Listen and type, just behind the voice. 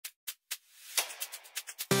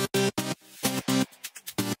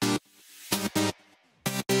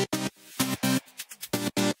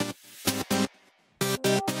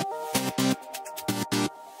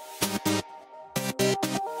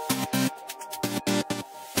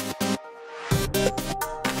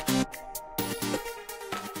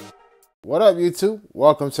What up, YouTube?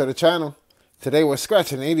 Welcome to the channel. Today we're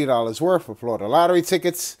scratching $80 worth of Florida lottery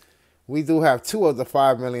tickets. We do have 2 of the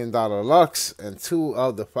 $5 million Lux and 2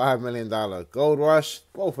 of the $5 million Gold Rush.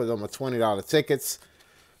 Both of them are $20 tickets.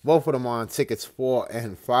 Both of them are on tickets 4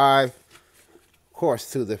 and 5. Of course,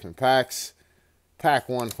 2 different packs. Pack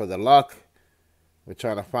 1 for the luck. We're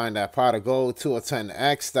trying to find that pot of gold. 2 or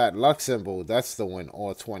 10X. That luck symbol, that's the win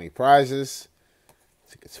all 20 prizes.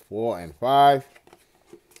 Tickets 4 and 5.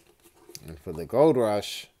 And for the Gold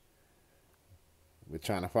Rush, we're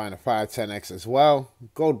trying to find a 510X as well.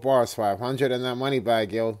 Gold bars 500 in that money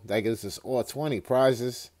bag, yo. That gives us all 20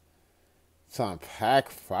 prizes. It's on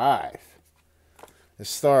pack 5.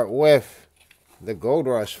 Let's start with the Gold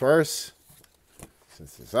Rush first.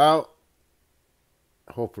 Since it's out,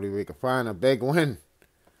 hopefully we can find a big win.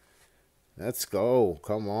 Let's go.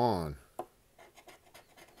 Come on.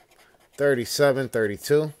 37,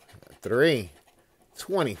 32, 3.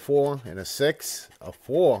 24 and a 6, a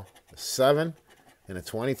 4, a 7, and a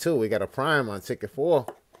 22. We got a prime on ticket 4.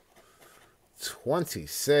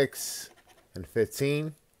 26 and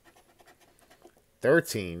 15,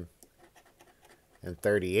 13 and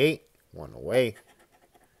 38, one away.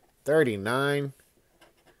 39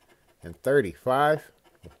 and 35.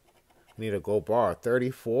 Need a gold bar.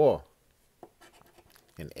 34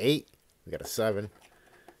 and 8. We got a 7.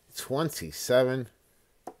 27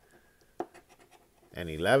 and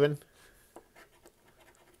 11,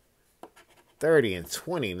 30 and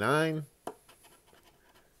 29,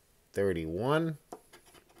 31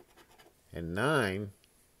 and 9,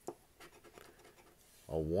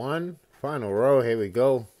 a 1, final row, here we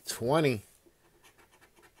go, 20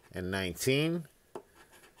 and 19,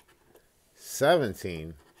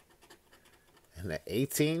 17 and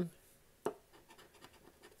 18,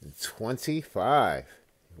 and 25,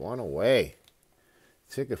 one away.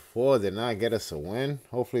 Ticket 4 did not get us a win.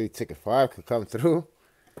 Hopefully ticket 5 could come through.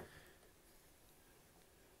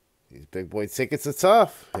 These big boy tickets are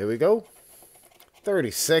tough. Here we go.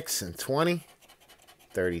 36 and 20.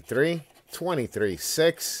 33. 23.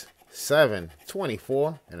 6. 7.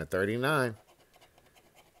 24. And a 39.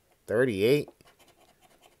 38.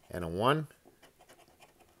 And a 1.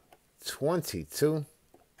 22.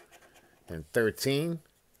 And 13.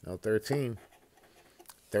 No 13.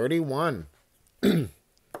 31.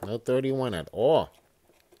 No 31 at all.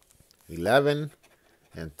 11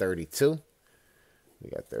 and 32. We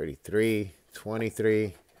got 33,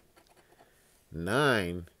 23,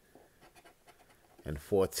 9 and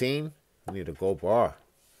 14. We need a gold bar.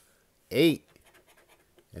 8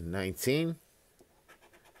 and 19.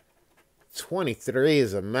 23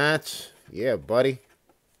 is a match. Yeah, buddy.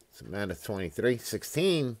 It's a man of 23.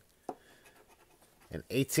 16 and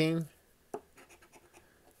 18.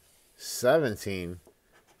 17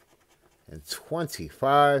 and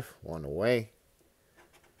 25, one away.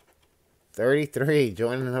 33,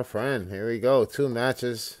 joining her friend. Here we go, 2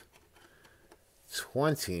 matches.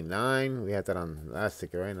 29, we had that on the last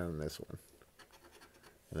ticket, right? Not on this one.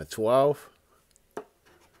 And a 12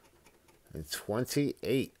 and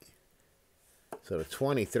 28. So the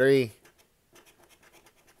 23.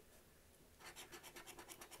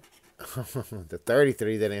 The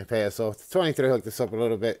 33 didn't pay us off. The 23 hooked us up a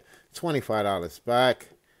little bit. $25 back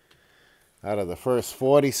out of the first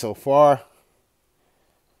 40 so far.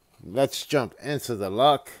 Let's jump into the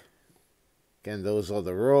luck. Again, those are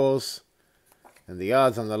the rules. And the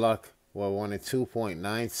odds on the luck were 1 at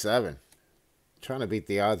 2.97. Trying to beat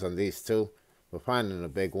the odds on these two. We're finding a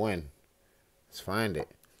big win. Let's find it.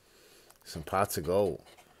 Some pots of gold.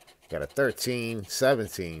 Got a 13,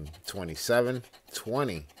 17, 27,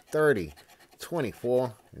 20, 30,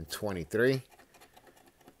 24, and 23.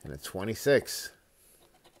 And a 26.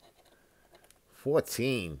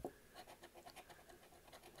 14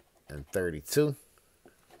 and 32,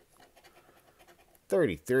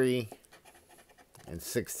 33 and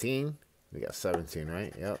 16. We got 17,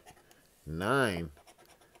 right? Yep. 9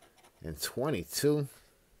 and 22.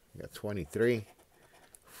 We got 23,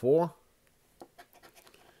 4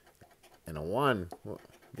 and a 1.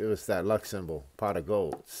 Give us that luck symbol. Pot of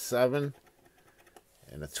gold. 7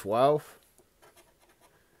 and a 12.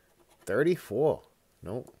 34.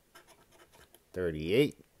 Nope.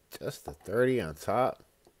 38, just a 30 on top.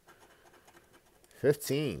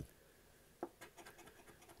 15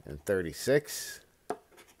 and 36.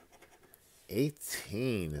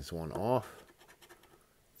 18 is one off.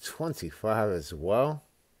 25 as well.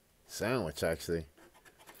 Sandwich, actually.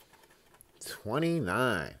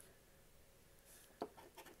 29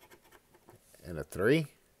 and a 3.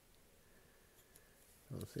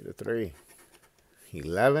 Let's see the 3.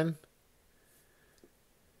 11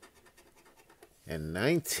 and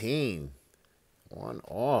 19. One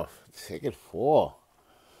off. Ticket 4.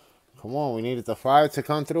 Come on, we needed the 5 to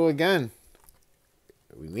come through again.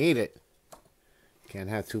 We need it. Can't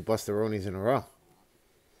have 2 Bustaronis in a row.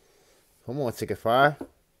 Come on, ticket 5.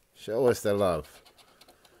 Show us the love.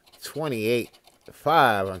 28.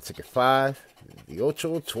 5 on ticket 5. The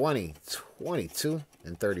Ocho 20. 22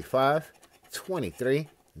 and 35. 23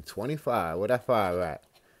 and 25. Where that 5 at?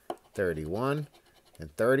 31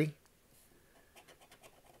 and 30.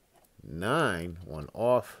 9. One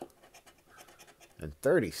off. And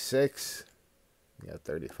 36. You got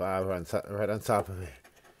 35 right on top of it.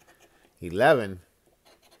 11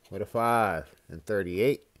 with a 5 and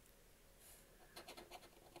 38.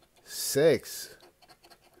 6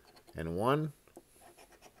 and 1.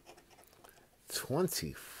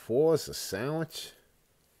 24 is a sandwich.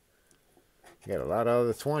 You got a lot of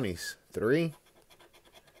other 20s. 3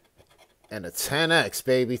 and a 10X,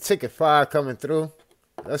 baby. Ticket 5 coming through.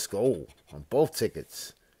 Let's go on both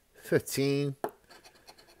tickets. 15.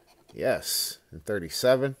 Yes. And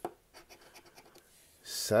 37.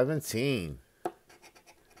 17.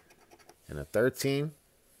 And a 13.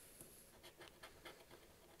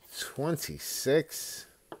 26.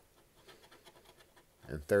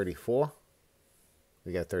 And 34.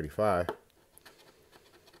 We got 35.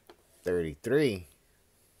 33.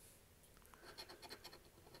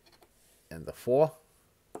 And the 4.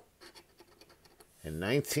 And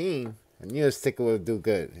 19. I knew this ticket would do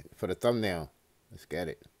good for the thumbnail. Let's get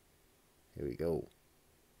it. Here we go.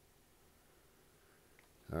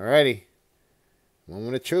 Alrighty.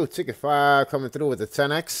 Moment of truth. Ticket 5 coming through with the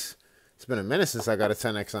 10X. It's been a minute since I got a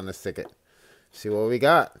 10X on this ticket. See what we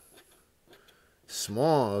got.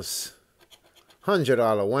 Smalls.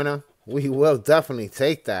 $100 winner. We will definitely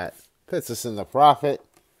take that. Puts us in the profit.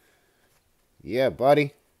 Yeah,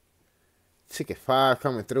 buddy. Ticket 5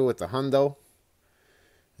 coming through with the hundo.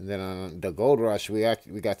 And then on the Gold Rush, we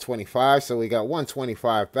got 25. So we got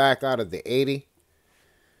 125 back out of the 80.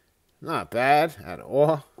 Not bad at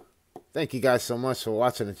all. Thank you guys so much for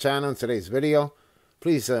watching the channel in today's video.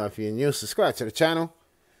 Please, if you're new, subscribe to the channel.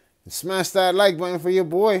 And smash that like button for your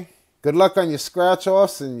boy. Good luck on your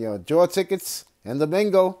scratch-offs and your draw tickets and the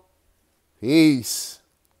bingo. Peace.